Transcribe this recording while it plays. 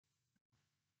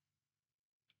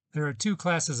There are two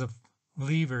classes of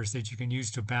levers that you can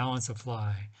use to balance a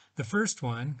fly. The first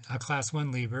one, a class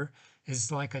 1 lever,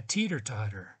 is like a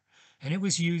teeter-totter, and it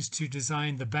was used to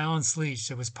design the balanced leech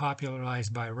that was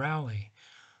popularized by Rowley.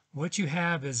 What you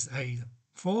have is a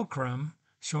fulcrum,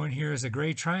 shown here as a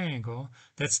gray triangle,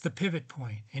 that's the pivot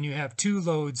point, and you have two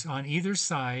loads on either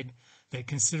side that,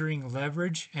 considering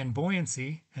leverage and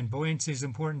buoyancy is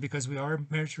important because we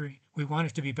want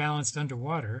it to be balanced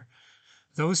underwater.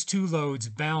 Those two loads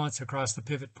balance across the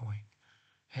pivot point,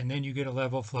 and then you get a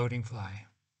level floating fly.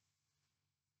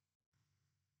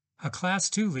 A class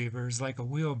 2 lever is like a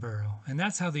wheelbarrow, and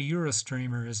that's how the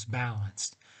Eurostreamer is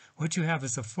balanced. What you have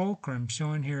is a fulcrum,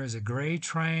 shown here as a gray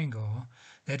triangle,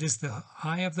 that is the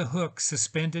eye of the hook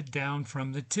suspended down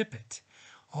from the tippet.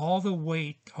 All the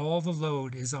weight, all the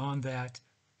load is on that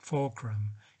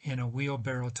fulcrum in a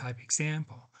wheelbarrow type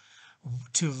example.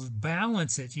 To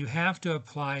balance it, you have to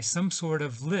apply some sort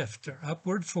of lift or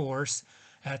upward force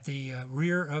at the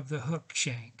rear of the hook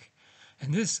shank.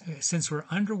 And this, since we're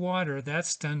underwater,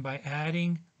 that's done by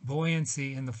adding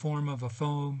buoyancy in the form of a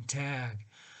foam tag.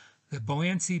 The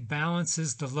buoyancy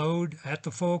balances the load at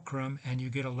the fulcrum, and you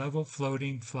get a level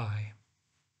floating fly.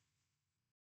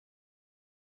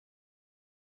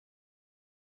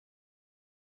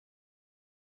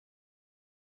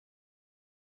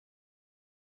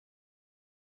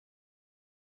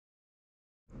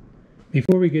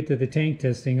 Before we get to the tank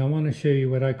testing, I want to show you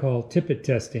what I call tippet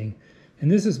testing. And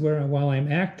this is where, while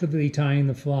I'm actively tying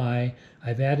the fly,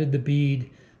 I've added the bead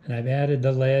and I've added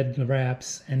the lead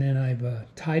wraps, and then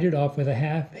I've tied it off with a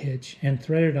half hitch and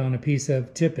threaded on a piece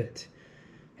of tippet.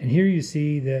 And here you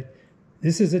see that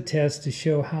this is a test to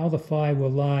show how the fly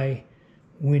will lie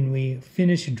when we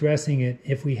finish dressing it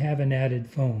if we haven't added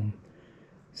foam.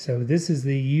 So this is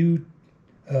the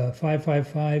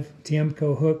U555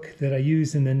 Tiemco hook that I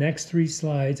use in the next 3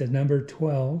 slides at number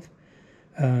 12.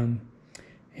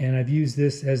 And I've used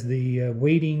this as the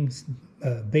weighting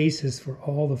basis for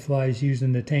all the flies used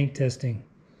in the tank testing.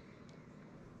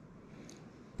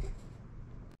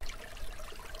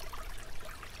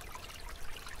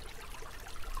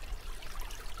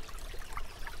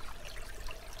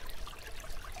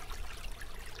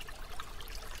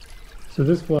 So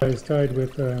this fly is tied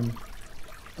with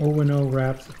O&O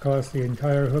wraps across the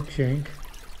entire hook shank,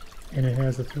 and it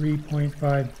has a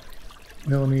 3.5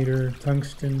 millimeter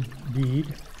tungsten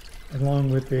bead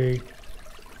along with a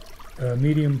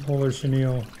medium polar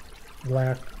chenille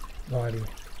black body.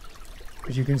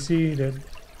 As you can see that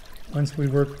once we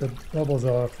work the bubbles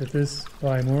off, that this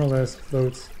fly more or less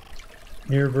floats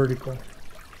near vertical.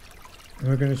 And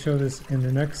we're going to show this in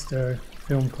the next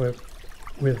film clip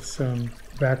with some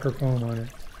backer foam on it.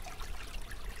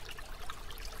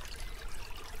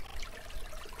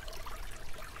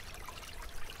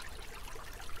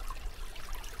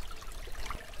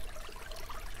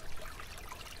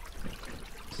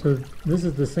 So this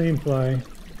is the same fly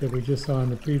that we just saw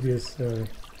in the previous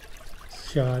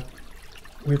shot,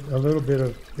 with a little bit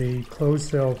of the closed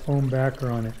cell foam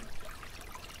backer on it.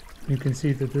 You can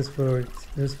see that this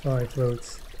fly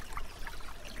floats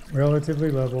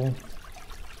relatively level,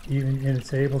 and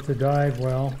it's able to dive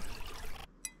well,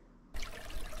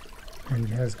 and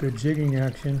has good jigging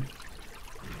action.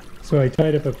 So I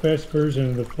tied up a fresh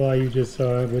version of the fly you just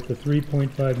saw with the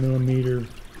 3.5 millimeter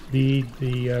bead,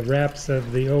 the wraps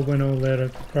of the O&O led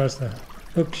across the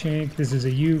hook shank. This is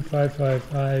a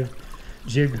U555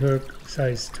 jig hook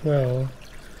size 12,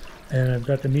 and I've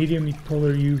got the medium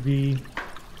polar UV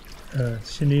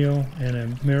chenille and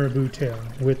a marabou tail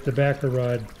with the backer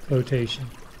rod flotation.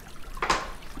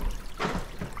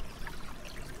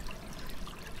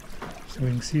 So we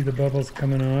can see the bubbles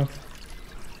coming off.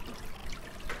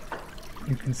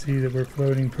 You can see that we're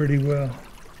floating pretty well,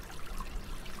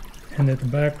 and that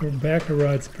the backer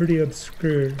rod's pretty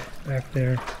obscured back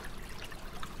there.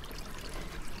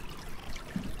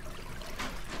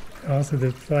 Also,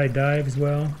 the fly dives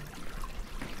well,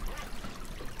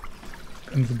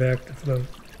 comes back to float.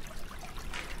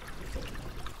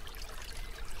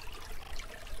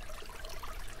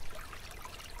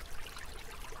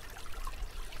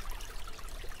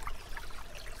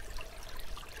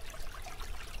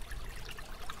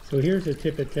 So here's a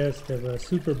tippet test of a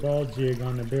super ball jig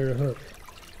on the bare hook.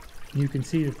 You can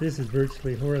see that this is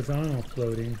virtually horizontal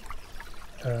floating.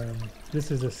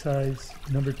 This is a size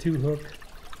number 2 hook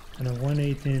and a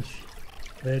 1/8 inch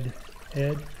lead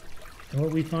head. And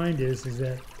what we find is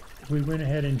that if we went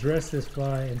ahead and dressed this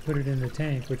fly and put it in the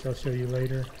tank, which I'll show you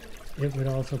later, it would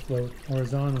also float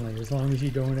horizontally, as long as you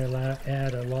don't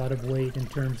add a lot of weight in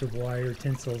terms of wire,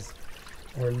 tinsels,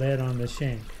 or lead on the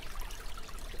shank.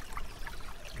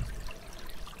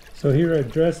 So here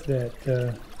I've dressed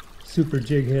that super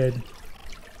jig head,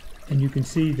 and you can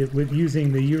see that with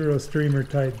using the Euro streamer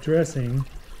type dressing,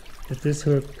 that this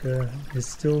hook is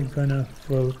still gonna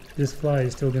float, this fly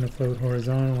is still gonna float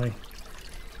horizontally.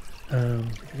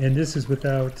 And this is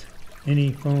without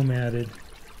any foam added.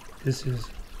 This is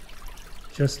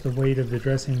just the weight of the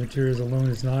dressing materials alone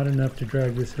is not enough to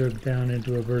drag this hook down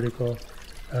into a vertical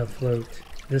float.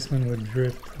 This one would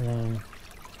drift along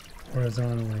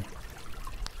horizontally.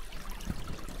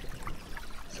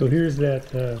 So here's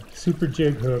that super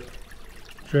jig hook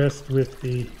dressed with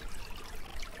the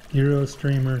Euro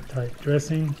streamer type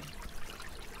dressing.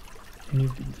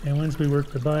 And once we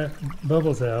work the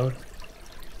bubbles out,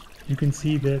 you can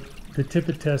see that the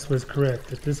tippet test was correct,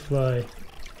 that this fly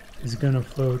is going to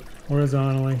float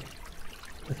horizontally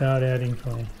without adding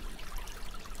foam.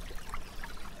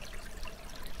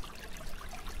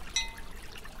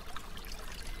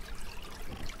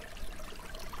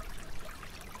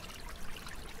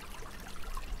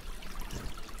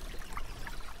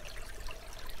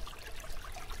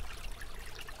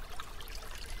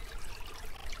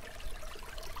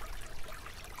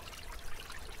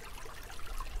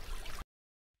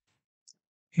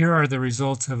 Here are the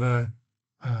results of a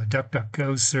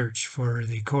DuckDuckGo search for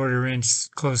the 1/4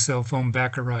 inch closed cell foam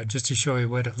backer rod, just to show you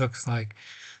what it looks like.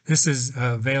 This is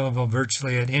available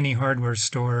virtually at any hardware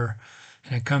store,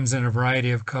 and it comes in a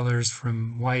variety of colors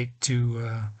from white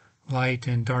to light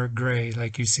and dark gray,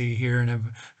 like you see here,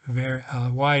 in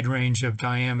a wide range of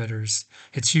diameters.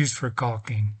 It's used for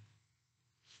caulking.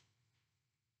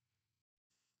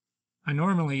 I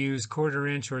normally use 1/4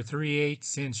 inch or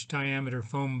 3/8 inch diameter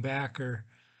foam backer.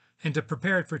 And to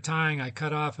prepare it for tying, I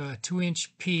cut off a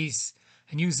 2-inch piece,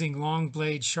 and using long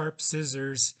blade sharp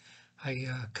scissors, I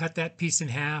cut that piece in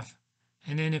half.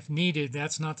 And then if needed,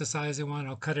 that's not the size I want,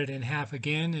 I'll cut it in half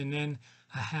again, and then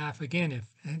a half again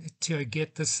to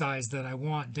get the size that I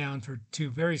want down for 2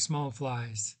 very small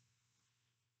flies.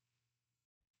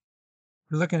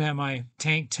 We're looking at my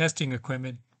tank testing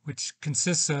equipment, which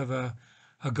consists of a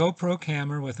GoPro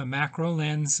camera with a macro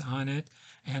lens on it,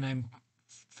 and I'm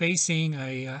facing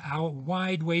a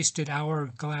wide-waisted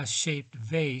hourglass-shaped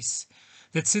vase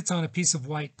that sits on a piece of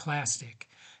white plastic.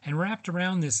 And wrapped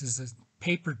around this is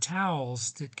paper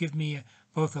towels that give me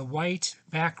both a white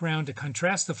background to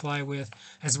contrast the fly with,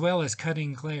 as well as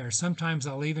cutting glare. Sometimes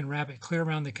I'll even wrap it clear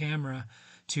around the camera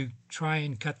to try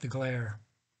and cut the glare.